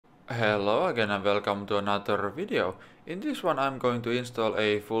Hello again and welcome to another video. In this one I'm going to install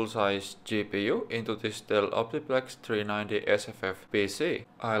a full-size GPU into this Dell Optiplex 390 SFF PC.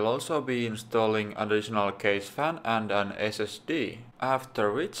 I'll also be installing additional case fan and an SSD,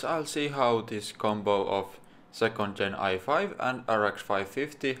 after which I'll see how this combo of 2nd Gen i5 and RX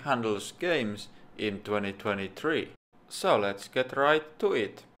 550 handles games in 2023. So let's get right to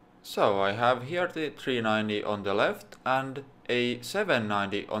it. So I have here the 390 on the left and a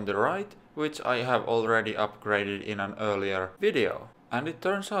 790 on the right, which I have already upgraded in an earlier video. And it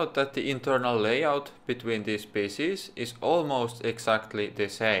turns out that the internal layout between these PCs is almost exactly the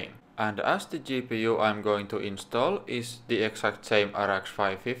same. And as the GPU I'm going to install is the exact same RX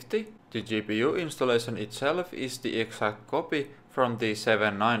 550, the GPU installation itself is the exact copy from the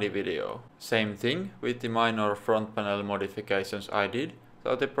 790 video. Same thing with the minor front panel modifications I did,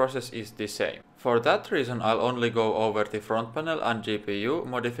 so the process is the same. For that reason I'll only go over the front panel and GPU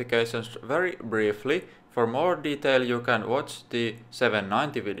modifications very briefly. For more detail you can watch the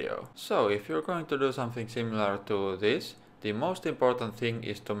 790 video. So if you're going to do something similar to this, the most important thing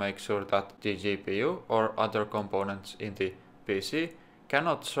is to make sure that the GPU or other components in the PC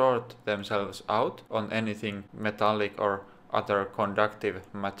cannot short themselves out on anything metallic or other conductive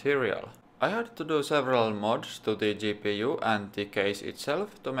material. I had to do several mods to the GPU and the case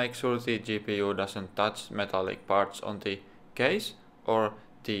itself to make sure the GPU doesn't touch metallic parts on the case or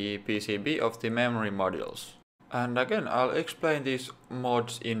the PCB of the memory modules. And again, I'll explain these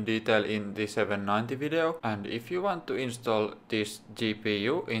mods in detail in the 790 video. And if you want to install this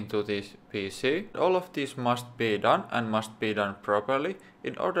GPU into this PC, all of this must be done and must be done properly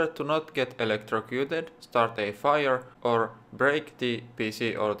in order to not get electrocuted, start a fire or break the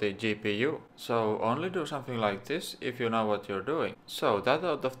PC or the GPU. So only do something like this if you know what you're doing. So that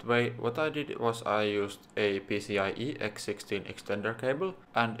out of the way, what I did was I used a PCIe X16 extender cable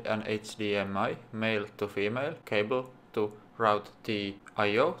and an HDMI male to female cable to route the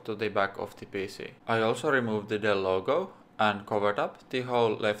I/O to the back of the PC. I also removed the Dell logo and covered up the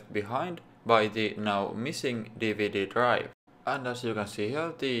hole left behind by the now missing DVD drive. And as you can see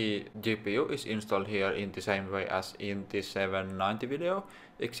here, the GPU is installed here in the same way as in the 790 video,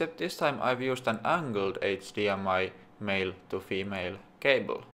 except this time I've used an angled HDMI male to female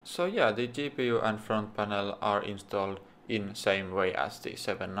cable. So yeah, the GPU and front panel are installed in same way as the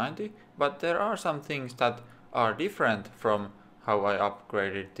 790, but there are some things that are different from how I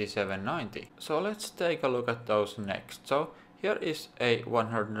upgraded the 790. So let's take a look at those next. So here is a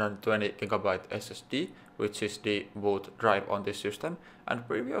 120GB SSD, which is the boot drive on this system, and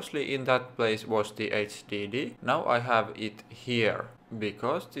previously in that place was the HDD. Now I have it here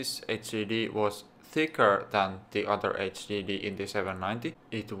because this HDD was thicker than the other HDD in the 790.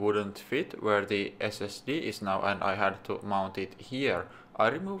 It wouldn't fit where the SSD is now and I had to mount it here. I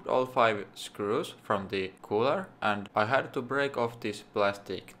removed all 5 screws from the cooler and I had to break off this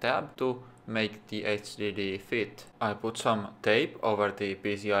plastic tab to make the HDD fit. I put some tape over the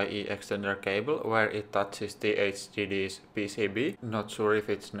PCIe extender cable where it touches the HDD's PCB. Not sure if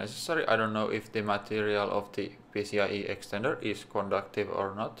it's necessary. I don't know if the material of the PCIe extender is conductive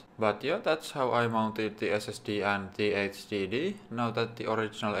or not. But yeah, that's how I mounted the SSD and the HDD. Now that the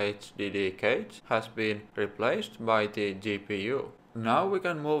original HDD cage has been replaced by the GPU. Now we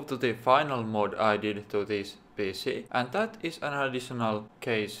can move to the final mod I did to this PC, and that is an additional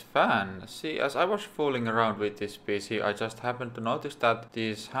case fan. See, as I was fooling around with this PC, I just happened to notice that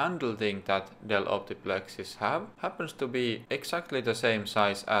this handle thing that Dell Optiplexes have happens to be exactly the same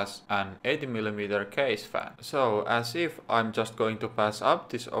size as an 80mm case fan. So as if I'm just going to pass up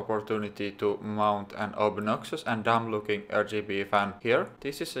this opportunity to mount an obnoxious and dumb looking RGB fan here,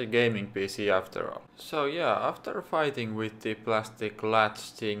 this is a gaming PC after all. So yeah, after fighting with the plastic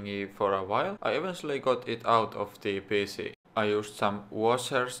latch thingy for a while, I eventually got it out of the PC. I used some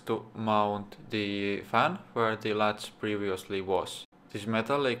washers to mount the fan where the latch previously was. This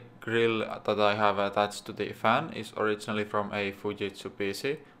metallic grill that I have attached to the fan is originally from a Fujitsu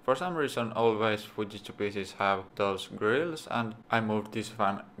PC. For some reason always Fujitsu PCs have those grills, and I moved this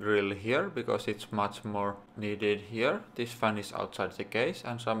fan grill here because it's much more needed here. This fan is outside the case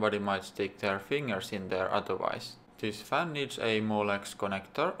and somebody might stick their fingers in there otherwise. This fan needs a Molex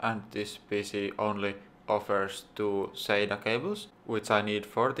connector and this PC only offers 2 SATA cables, which I need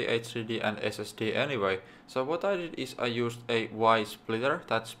for the HDD and SSD anyway. So what I did is I used a Y splitter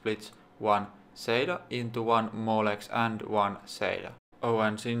that splits one SATA into one Molex and one SATA. Oh,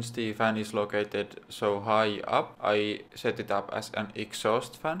 and since the fan is located so high up, I set it up as an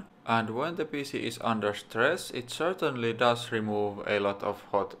exhaust fan. And when the PC is under stress, it certainly does remove a lot of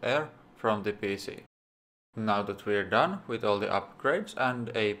hot air from the PC. Now that we're done with all the upgrades and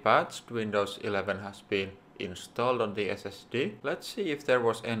a patched Windows 11 has been installed on the SSD, let's see if there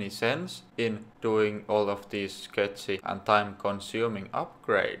was any sense in doing all of these sketchy and time-consuming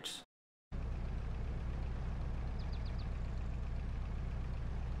upgrades.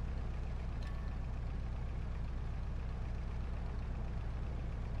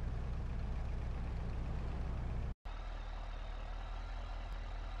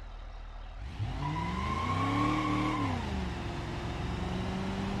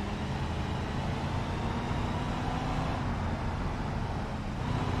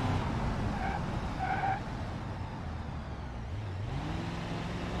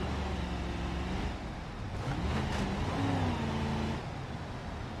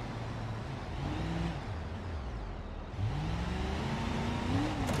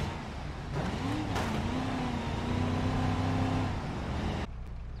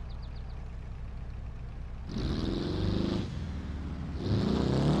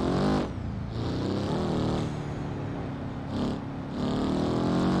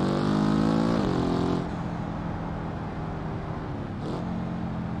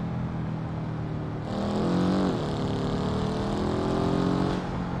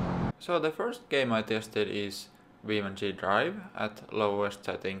 So the first game I tested is BeamNG.drive at lowest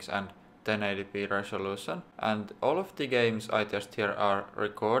settings and 1080p resolution, and all of the games I test here are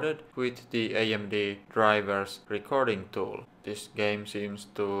recorded with the AMD driver's recording tool. This game seems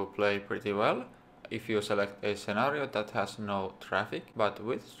to play pretty well if you select a scenario that has no traffic, but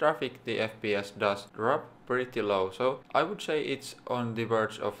with traffic the FPS does drop pretty low, so I would say it's on the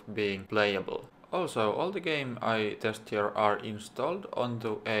verge of being playable. Also, all the games I test here are installed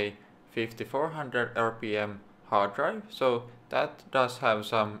onto a 5400 RPM hard drive, so that does have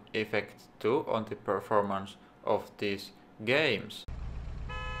some effect too on the performance of these games.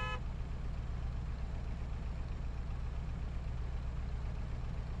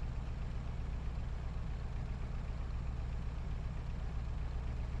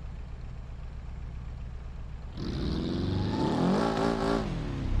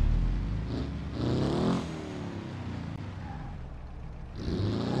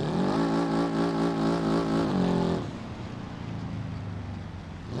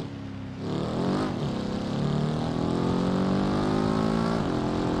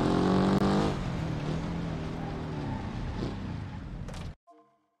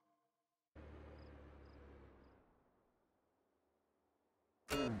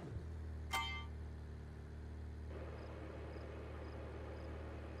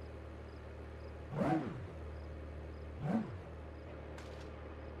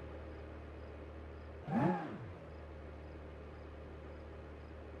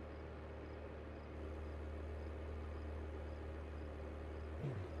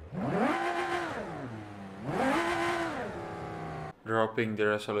 Dropping the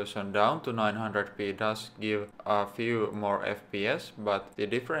resolution down to 900p does give a few more FPS, but the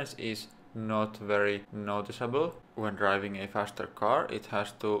difference is not very noticeable. When driving a faster car, it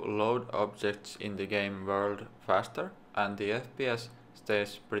has to load objects in the game world faster, and the FPS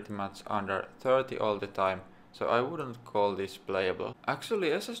stays pretty much under 30 all the time, so I wouldn't call this playable. Actually,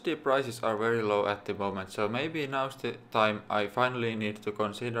 SSD prices are very low at the moment, so maybe now's the time I finally need to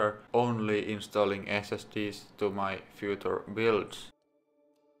consider only installing SSDs to my future builds.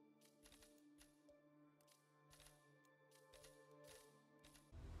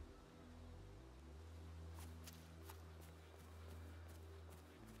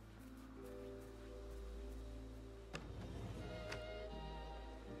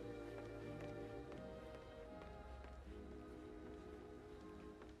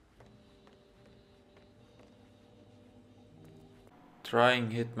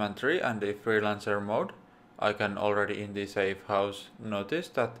 Trying Hitman 3 and the freelancer mode, I can already in the safe house notice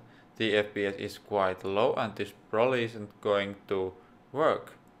that the FPS is quite low and this probably isn't going to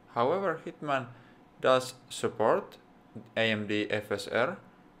work. However, Hitman does support AMD FSR,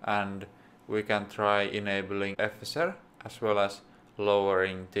 and we can try enabling FSR as well as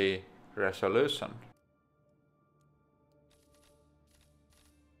lowering the resolution.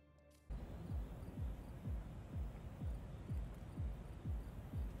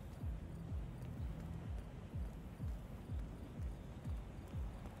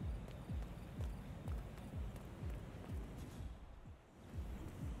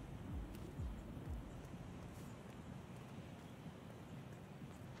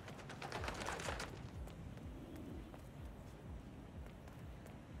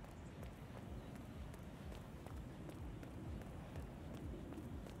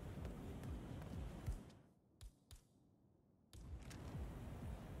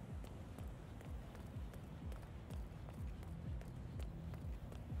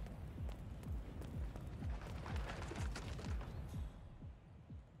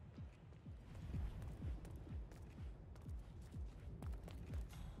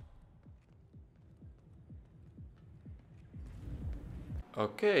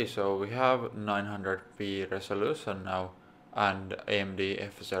 Okay, so we have 900p resolution now and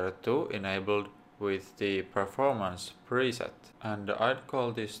AMD FSR2 enabled with the performance preset. And I'd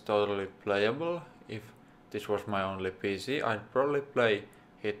call this totally playable. If this was my only PC, I'd probably play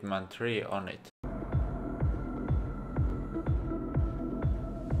Hitman 3 on it.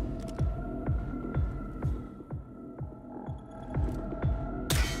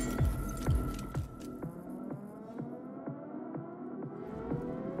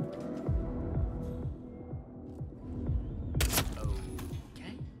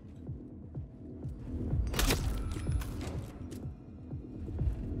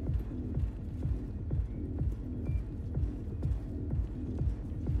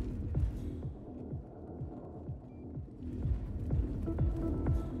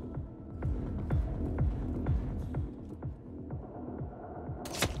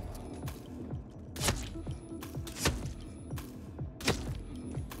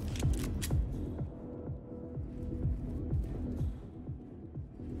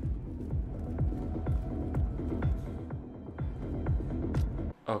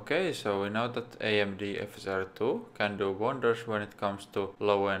 Okay, so we know that AMD FSR2 can do wonders when it comes to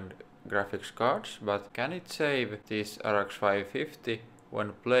low-end graphics cards, but can it save this RX 550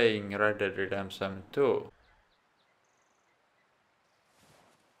 when playing Red Dead Redemption 2?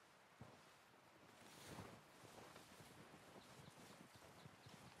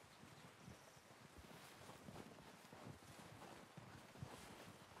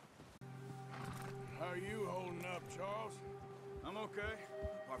 How are you holding up, Charles? I'm okay,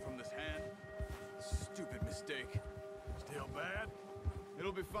 apart from this hand. Stupid mistake. Still bad?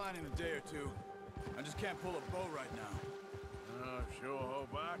 It'll be fine in a day or two. I just can't pull a bow right now. I sure hope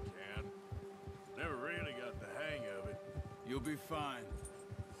I can. Never really got the hang of it. You'll be fine.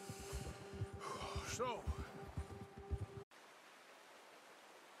 So...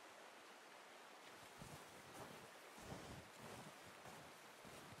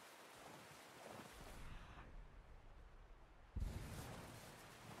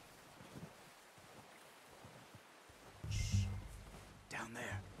 Down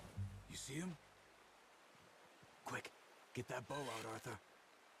there. You see him? Quick, get that bow out, Arthur.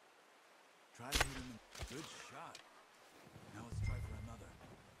 Try to hit him. Good shot. Now let's try for another.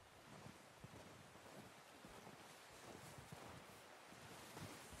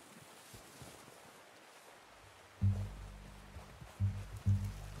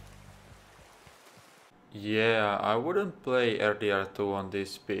 Yeah, I wouldn't play RDR2 on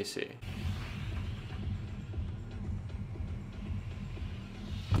this PC.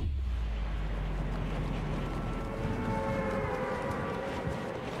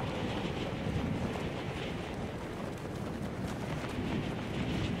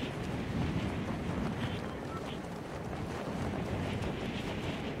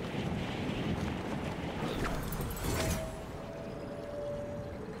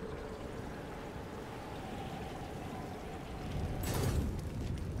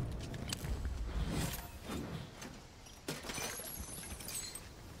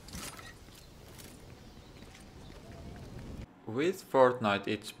 With Fortnite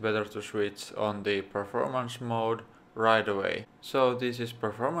it's better to switch on the performance mode right away. So this is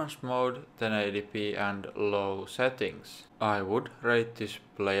performance mode, 1080p and low settings. I would rate this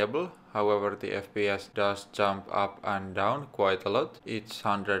playable, however the FPS does jump up and down quite a lot. It's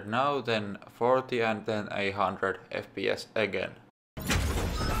 100 now, then 40 and then 100 FPS again.